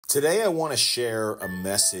Today I want to share a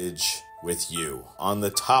message with you on the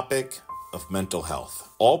topic of mental health.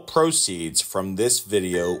 All proceeds from this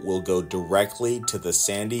video will go directly to the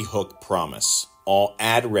Sandy Hook Promise. All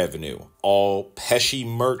ad revenue, all Pesci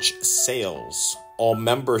merch sales, all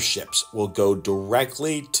memberships will go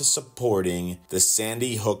directly to supporting the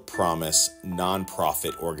Sandy Hook Promise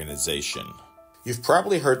nonprofit organization. You've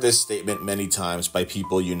probably heard this statement many times by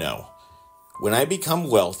people you know. When I become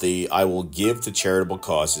wealthy, I will give to charitable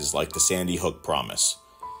causes like the Sandy Hook Promise.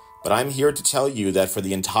 But I'm here to tell you that for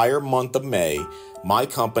the entire month of May, my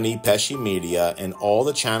company, Pesci Media, and all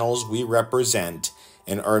the channels we represent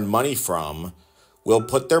and earn money from will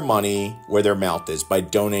put their money where their mouth is by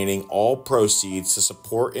donating all proceeds to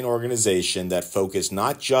support an organization that focuses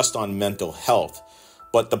not just on mental health,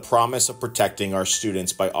 but the promise of protecting our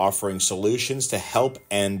students by offering solutions to help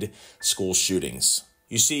end school shootings.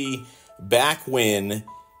 You see, back when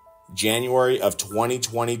January of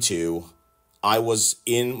 2022, I was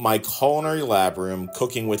in my culinary lab room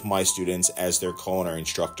cooking with my students as their culinary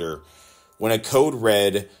instructor when a code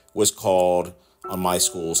red was called on my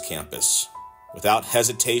school's campus. Without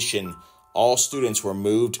hesitation, all students were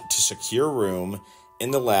moved to secure room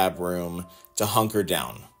in the lab room to hunker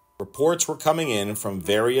down. Reports were coming in from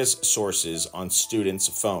various sources on students'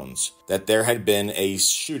 phones that there had been a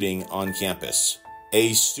shooting on campus.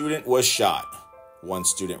 A student was shot, one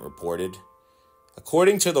student reported.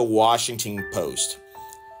 According to the Washington Post,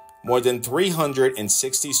 more than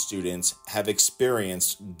 360 students have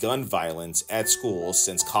experienced gun violence at schools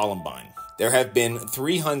since Columbine. There have been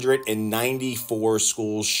 394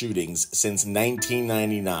 school shootings since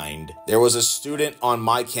 1999. There was a student on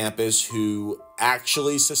my campus who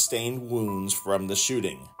actually sustained wounds from the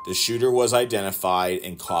shooting. The shooter was identified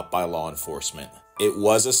and caught by law enforcement. It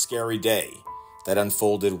was a scary day that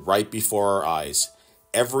unfolded right before our eyes.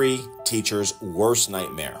 Every teacher's worst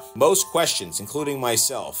nightmare. Most questions, including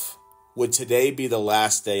myself, would today be the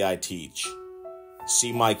last day I teach?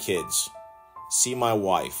 See my kids, see my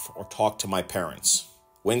wife, or talk to my parents?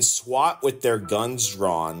 When SWAT with their guns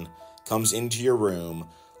drawn comes into your room,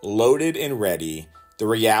 loaded and ready, the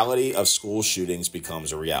reality of school shootings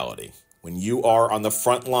becomes a reality. When you are on the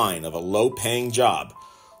front line of a low-paying job,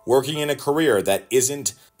 working in a career that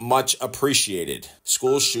isn't much appreciated,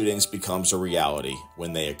 school shootings becomes a reality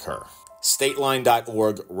when they occur.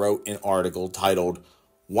 Stateline.org wrote an article titled,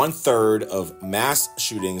 "1/3 of mass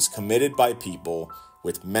shootings committed by people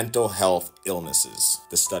with mental health illnesses,"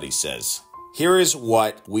 the study says. Here is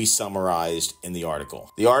what we summarized in the article.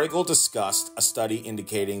 The article discussed a study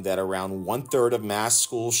indicating that around 1/3 of mass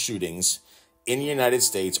school shootings in the United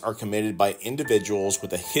States are committed by individuals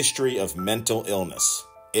with a history of mental illness.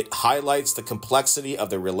 It highlights the complexity of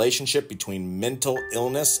the relationship between mental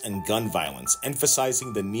illness and gun violence,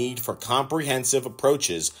 emphasizing the need for comprehensive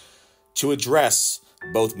approaches to address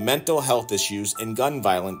both mental health issues and gun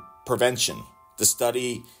violence prevention. The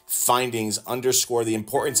study findings underscore the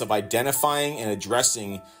importance of identifying and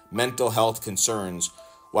addressing mental health concerns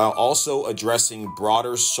while also addressing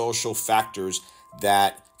broader social factors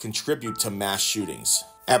that contribute to mass shootings.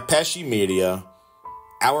 At Pesci Media,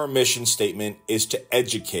 our mission statement is to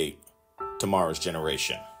educate tomorrow's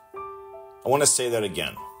generation. I want to say that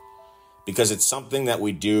again because it's something that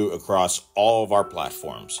we do across all of our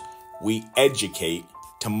platforms. We educate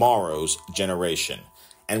tomorrow's generation,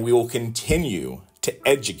 and we will continue to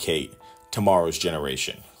educate tomorrow's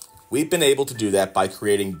generation. We've been able to do that by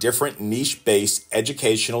creating different niche-based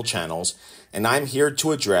educational channels, and I'm here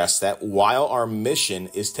to address that while our mission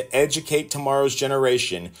is to educate tomorrow's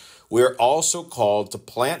generation, we're also called to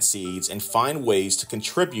plant seeds and find ways to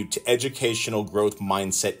contribute to educational growth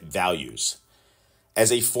mindset values. As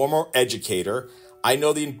a former educator, I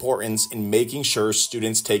know the importance in making sure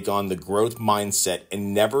students take on the growth mindset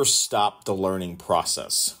and never stop the learning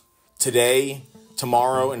process. Today,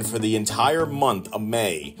 tomorrow, and for the entire month of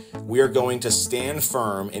May, we are going to stand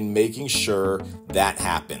firm in making sure that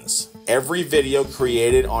happens. Every video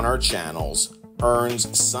created on our channels earns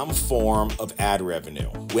some form of ad revenue.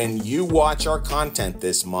 When you watch our content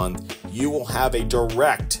this month, you will have a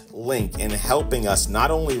direct link in helping us not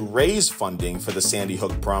only raise funding for the Sandy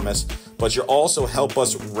Hook Promise, but you'll also help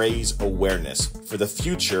us raise awareness for the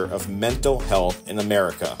future of mental health in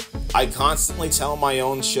America. I constantly tell my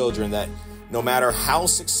own children that no matter how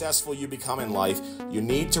successful you become in life, you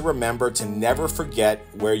need to remember to never forget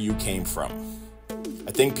where you came from.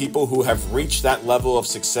 I think people who have reached that level of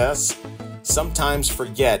success sometimes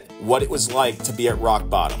forget what it was like to be at rock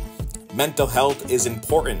bottom. Mental health is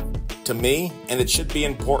important to me, and it should be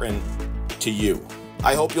important to you.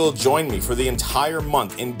 I hope you'll join me for the entire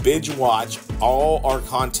month and binge watch all our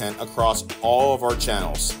content across all of our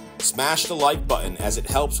channels. Smash the like button as it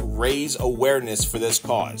helps raise awareness for this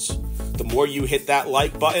cause. The more you hit that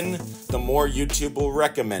like button, the more YouTube will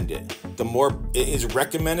recommend it. The more it is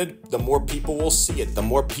recommended, the more people will see it. The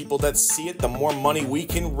more people that see it, the more money we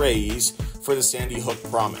can raise for the Sandy Hook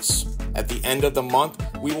Promise. At the end of the month,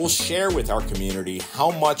 we will share with our community how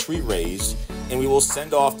much we raised, and we will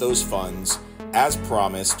send off those funds as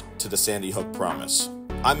promised to the Sandy Hook Promise.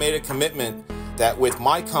 I made a commitment that with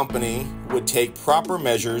my company would take proper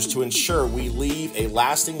measures to ensure we leave a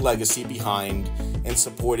lasting legacy behind in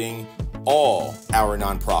supporting all our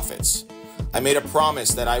nonprofits. I made a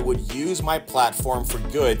promise that I would use my platform for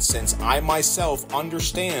good, since I myself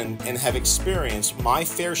understand and have experienced my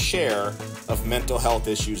fair share of mental health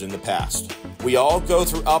issues in the past. We all go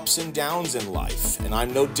through ups and downs in life, and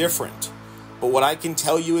I'm no different. But what I can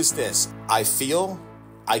tell you is this: I feel,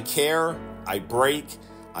 I care, I break,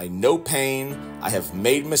 I know pain, I have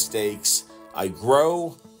made mistakes, I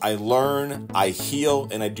grow, I learn, I heal,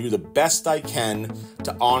 and I do the best I can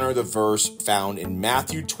to honor the verse found in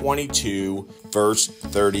Matthew 22, verse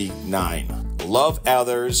 39. Love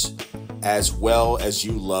others as well as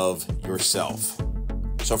you love yourself.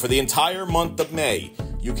 So for the entire month of May,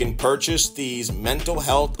 you can purchase these mental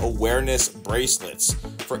health awareness bracelets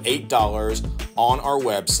for $8 on our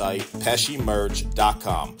website,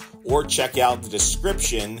 pescimerch.com, or check out the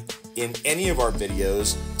description in any of our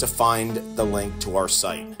videos to find the link to our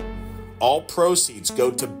site. All proceeds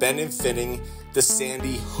go to benefiting the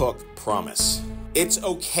Sandy Hook Promise. It's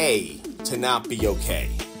okay to not be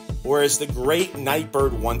okay. Or as the great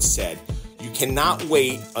Nightbird once said, you cannot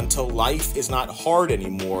wait until life is not hard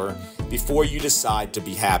anymore before you decide to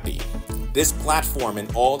be happy. This platform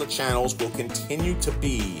and all the channels will continue to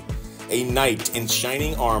be a knight in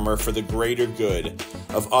shining armor for the greater good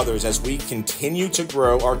of others as we continue to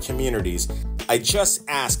grow our communities. I just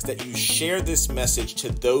ask that you share this message to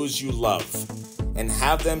those you love and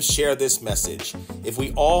have them share this message. If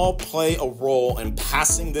we all play a role in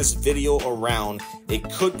passing this video around, it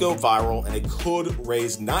could go viral and it could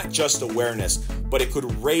raise not just awareness, but it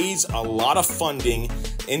could raise a lot of funding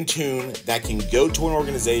in tune that can go to an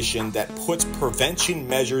organization that puts prevention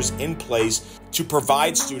measures in place to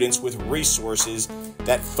provide students with resources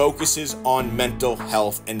that focuses on mental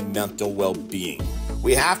health and mental well-being.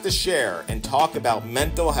 We have to share and talk about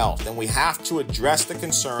mental health, and we have to address the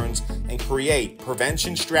concerns and create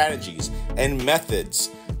prevention strategies and methods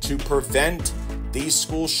to prevent these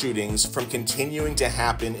school shootings from continuing to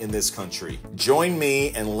happen in this country. Join me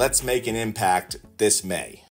and let's make an impact this May.